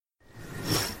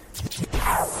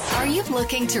Are you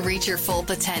looking to reach your full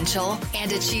potential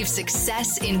and achieve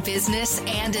success in business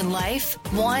and in life?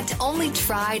 Want only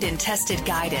tried and tested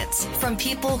guidance from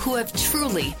people who have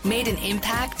truly made an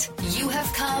impact? You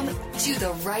have come to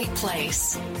the right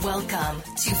place. Welcome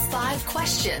to 5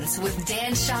 Questions with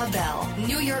Dan Schawbel.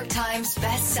 New York Times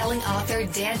best-selling author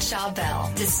Dan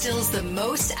Schawbel distills the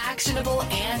most actionable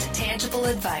and tangible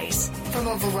advice from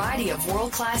a variety of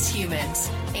world-class humans,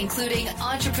 including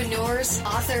entrepreneurs,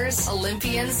 authors,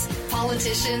 Olympians,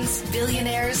 politicians,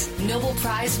 billionaires, Nobel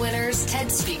Prize winners,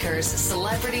 TED speakers,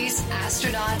 celebrities,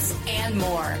 astronauts, and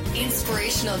more.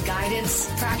 Inspirational guidance,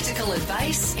 practical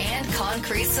advice, and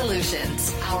concrete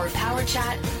solutions. Our Power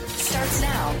Chat starts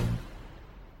now.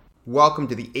 Welcome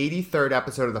to the 83rd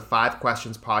episode of the 5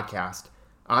 Questions podcast.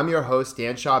 I'm your host,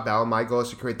 Dan Schawbel. My goal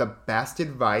is to create the best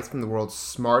advice from the world's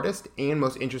smartest and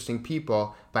most interesting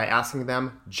people by asking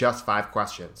them just 5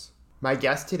 questions. My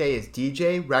guest today is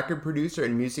DJ, record producer,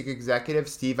 and music executive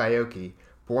Steve Aoki.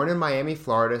 Born in Miami,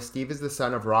 Florida, Steve is the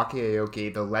son of Rocky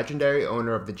Aoki, the legendary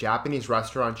owner of the Japanese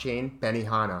restaurant chain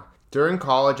Benihana. During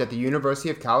college at the University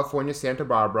of California, Santa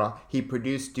Barbara, he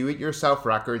produced do-it-yourself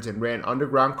records and ran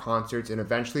underground concerts and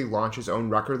eventually launched his own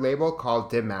record label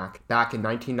called DimMac back in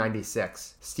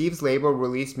 1996. Steve's label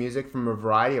released music from a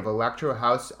variety of electro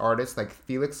house artists like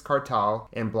Felix Cartal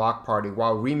and Block Party,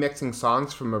 while remixing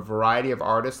songs from a variety of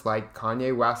artists like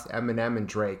Kanye West, Eminem, and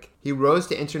Drake. He rose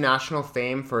to international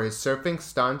fame for his surfing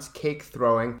stunts, cake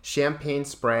throwing, champagne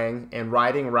spraying, and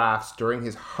riding rafts during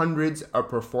his hundreds of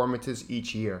performances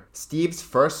each year. Steve's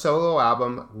first solo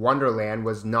album, Wonderland,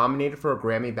 was nominated for a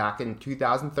Grammy back in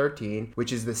 2013,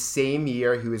 which is the same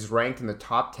year he was ranked in the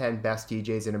top 10 best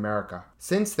DJs in America.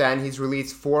 Since then, he's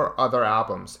released 4 other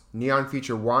albums. Neon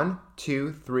Future 1,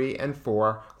 2, 3, and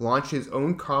 4, launched his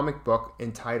own comic book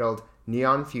entitled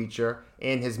Neon Future,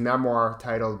 and his memoir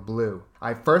titled Blue.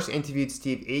 I first interviewed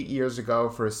Steve 8 years ago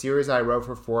for a series I wrote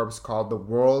for Forbes called The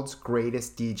World's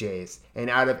Greatest DJs. And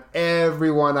out of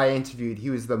everyone I interviewed, he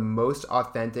was the most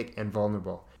authentic and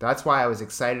vulnerable. That's why I was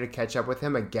excited to catch up with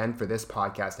him again for this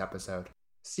podcast episode.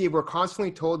 Steve, we're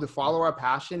constantly told to follow our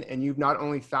passion, and you've not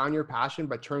only found your passion,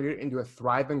 but turned it into a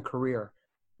thriving career.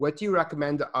 What do you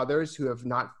recommend to others who have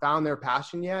not found their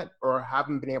passion yet or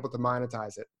haven't been able to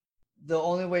monetize it? The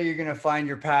only way you're going to find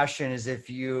your passion is if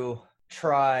you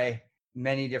try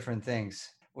many different things.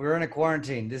 We're in a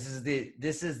quarantine. This is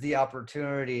the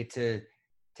opportunity to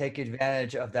take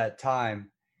advantage of that time,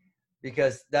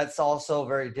 because that's also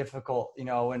very difficult. You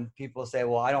know, when people say,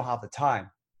 well, I don't have the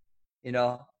time, you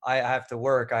know, I have to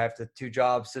work. I have 2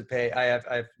 jobs to pay. I have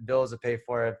bills to pay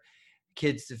for. I have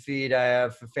kids to feed. I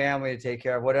have a family to take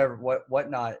care of,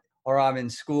 whatnot, or I'm in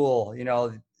school, you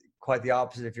know. Quite the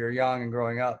opposite. If you're young and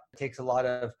growing up, it takes a lot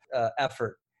of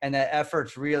effort. And that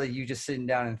effort's really you just sitting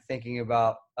down and thinking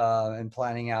about and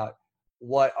planning out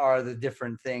what are the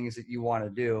different things that you want to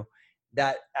do.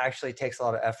 That actually takes a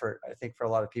lot of effort, I think, for a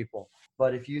lot of people.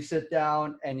 But if you sit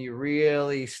down and you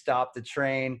really stop the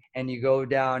train and you go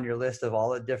down your list of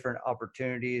all the different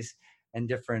opportunities and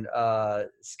different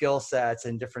skill sets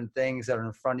and different things that are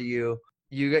in front of you,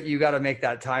 you got to make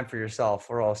that time for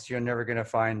yourself, or else you're never going to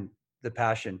find the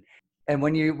passion. And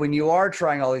when you are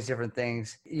trying all these different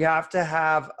things, you have to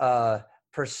have a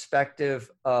perspective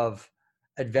of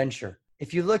adventure.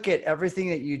 If you look at everything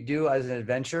that you do as an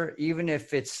adventure, even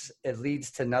if it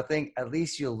leads to nothing, at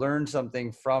least you learn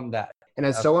something from that. And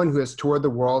as someone who has toured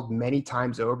the world many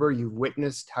times over, you've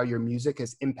witnessed how your music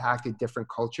has impacted different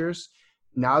cultures.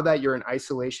 Now that you're in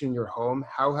isolation in your home,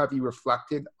 how have you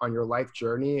reflected on your life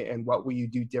journey, and what will you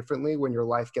do differently when your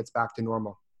life gets back to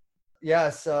normal?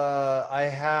 Yes, I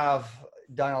have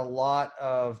done a lot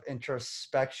of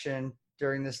introspection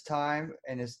during this time,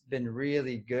 and it's been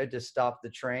really good to stop the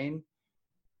train.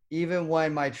 Even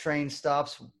when my train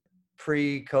stops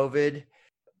pre-COVID,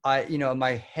 in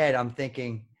my head, I'm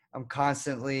thinking I'm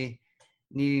constantly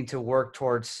needing to work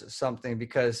towards something,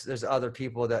 because there's other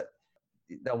people that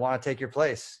want to take your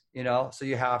place, you know, so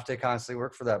you have to constantly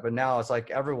work for that. But now it's like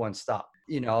everyone stopped.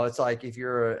 You know, it's like if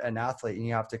you're an athlete and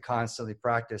you have to constantly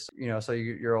practice, you know, so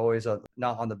you're always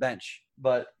not on the bench.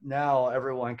 But now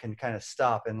everyone can kind of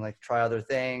stop and like try other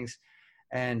things.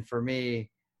 And for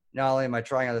me, not only am I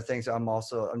trying other things, I'm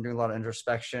doing a lot of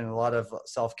introspection, a lot of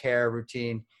self-care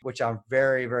routine, which I'm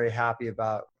very, very happy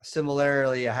about.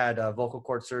 Similarly, I had a vocal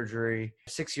cord surgery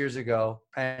 6 years ago,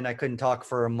 and I couldn't talk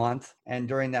for a month. And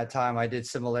during that time, I did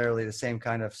similarly the same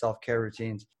kind of self-care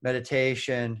routines,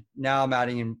 meditation. Now I'm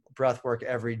adding in breath work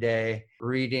every day,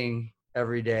 reading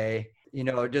every day, you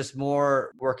know, just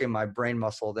more working my brain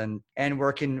muscle and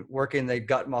working the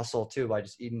gut muscle too by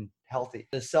just eating healthy.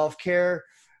 The self-care,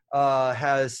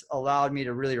 has allowed me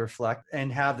to really reflect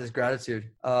and have this gratitude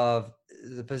of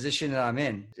the position that I'm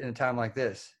in a time like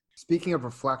this. Speaking of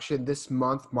reflection, this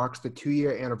month marks the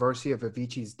 2-year anniversary of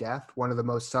Avicii's death, one of the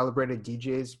most celebrated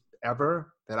DJs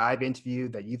ever that I've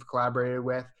interviewed, that you've collaborated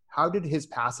with. How did his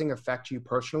passing affect you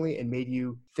personally and made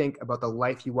you think about the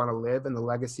life you want to live and the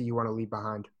legacy you want to leave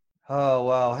behind? Oh,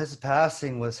 wow. His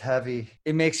passing was heavy.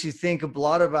 It makes you think a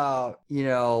lot about,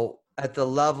 at the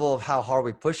level of how hard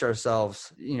we push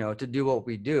ourselves, to do what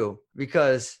we do.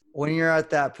 Because when you're at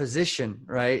that position,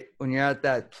 right, when you're at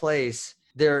that place,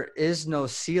 there is no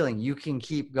ceiling. You can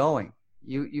keep going.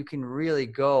 You can really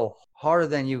go harder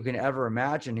than you can ever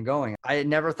imagine going. I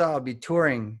never thought I'd be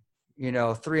touring,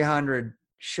 300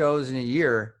 shows in a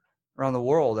year around the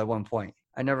world at one point.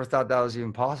 I never thought that was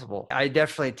even possible. I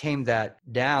definitely tamed that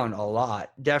down a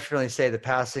lot. Definitely say the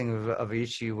passing of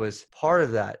Avicii was part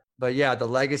of that. But yeah, the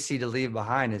legacy to leave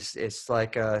behind is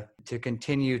like to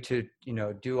continue to,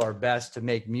 do our best to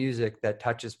make music that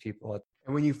touches people.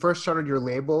 And when you first started your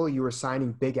label, you were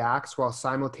signing big acts while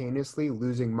simultaneously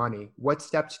losing money. What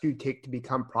steps did you take to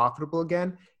become profitable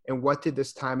again? And what did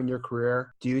this time in your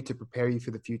career do to prepare you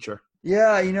for the future?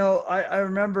 Yeah, I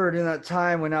remember during that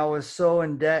time when I was so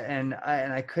in debt and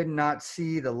I could not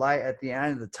see the light at the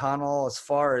end of the tunnel as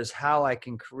far as how I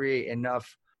can create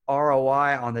enough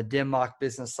ROI on the DimMock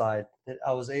business side that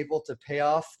I was able to pay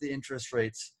off the interest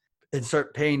rates and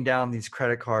start paying down these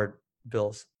credit card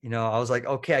bills. I was like,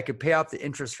 okay, I could pay off the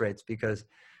interest rates because,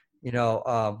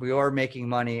 we are making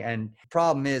money. And the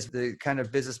problem is the kind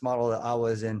of business model that I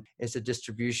was in is a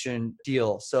distribution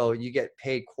deal. So you get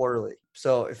paid quarterly.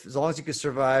 So as long as you can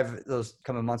survive those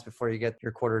coming months before you get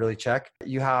your quarterly check,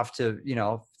 you have to,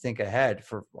 think ahead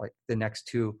for like the next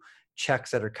 2 checks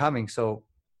that are coming. So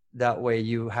that way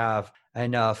you have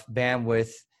enough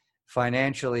bandwidth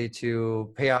financially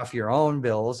to pay off your own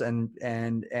bills and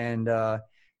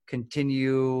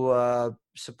continue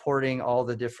supporting all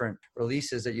the different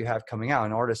releases that you have coming out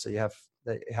and artists that you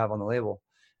have on the label.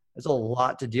 There's a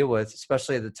lot to deal with,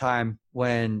 especially at the time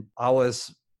when I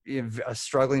was a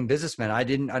struggling businessman. I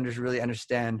didn't really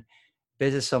understand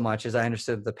business so much as I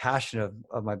understood the passion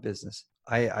of my business.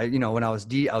 I when I was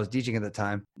DJing at the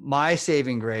time, my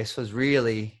saving grace was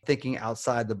really thinking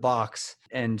outside the box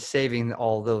and saving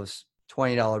all those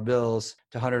 $20 bills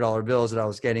to $100 bills that I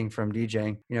was getting from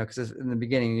DJing, because in the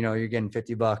beginning, you're getting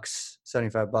 $50,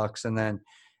 $75, and then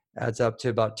adds up to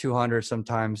about 200,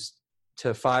 sometimes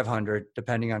to 500,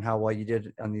 depending on how well you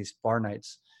did on these bar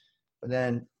nights. But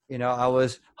then, I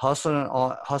was hustling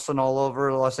all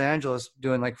over Los Angeles,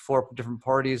 doing like 4 different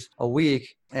parties a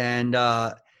week. And,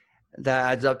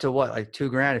 that adds up to what, like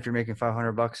 $2,000 if you're making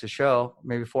 $500 a show,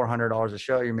 maybe $400 a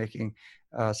show, you're making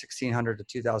 $1,600 to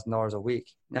 $2,000 a week.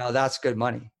 Now that's good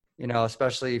money,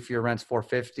 especially if your rent's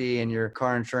 $450 and your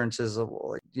car insurance is,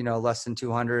 less than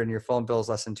 $200 and your phone bill is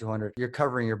less than $200. You're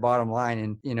covering your bottom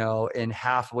line in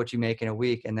half of what you make in a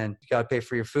week. And then you got to pay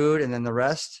for your food. And then the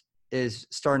rest is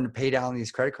starting to pay down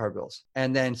these credit card bills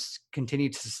and then continue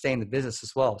to sustain the business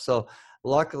as well. So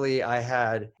luckily I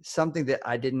had something that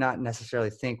I did not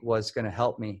necessarily think was going to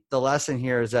help me. The lesson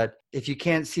here is that if you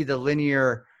can't see the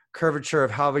linear curvature of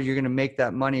how you're going to make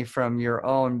that money from your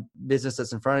own business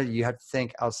that's in front of you, you have to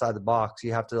think outside the box.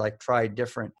 You have to try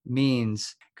different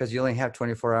means because you only have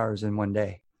 24 hours in one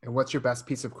day. And what's your best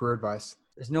piece of career advice?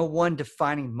 There's no one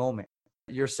defining moment.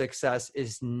 Your success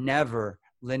is never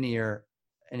linear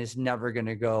and it's never going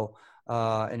to go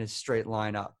in a straight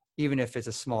line up. Even if it's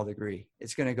a small degree,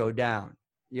 it's going to go down.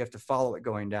 You have to follow it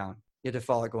going down. You have to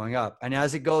follow it going up. And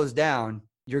as it goes down,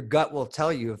 your gut will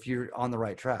tell you if you're on the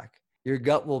right track. Your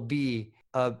gut will be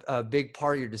a big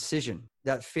part of your decision.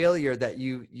 That failure that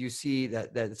you see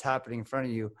that is happening in front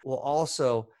of you will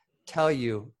also tell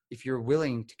you if you're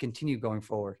willing to continue going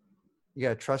forward. You got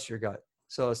to trust your gut.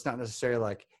 So it's not necessarily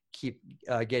like keep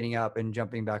getting up and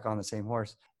jumping back on the same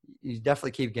horse. You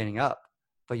definitely keep getting up,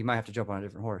 but you might have to jump on a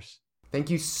different horse. Thank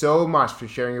you so much for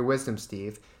sharing your wisdom,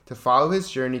 Steve. To follow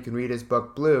his journey, you can read his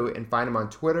book, Blue, and find him on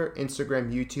Twitter,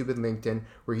 Instagram, YouTube, and LinkedIn,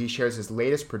 where he shares his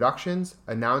latest productions,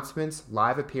 announcements,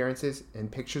 live appearances,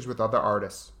 and pictures with other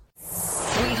artists.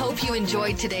 We hope you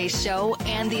enjoyed today's show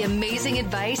and the amazing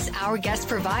advice our guest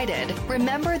provided.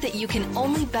 Remember that you can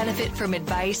only benefit from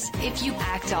advice if you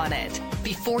act on it.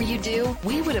 Before you do,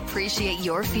 we would appreciate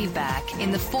your feedback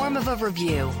in the form of a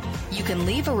review. You can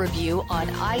leave a review on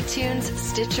iTunes,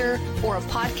 Stitcher, or a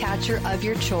podcatcher of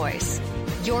your choice.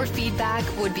 Your feedback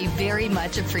would be very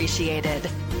much appreciated.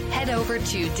 Head over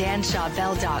to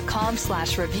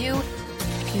danshawbell.com/review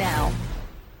now.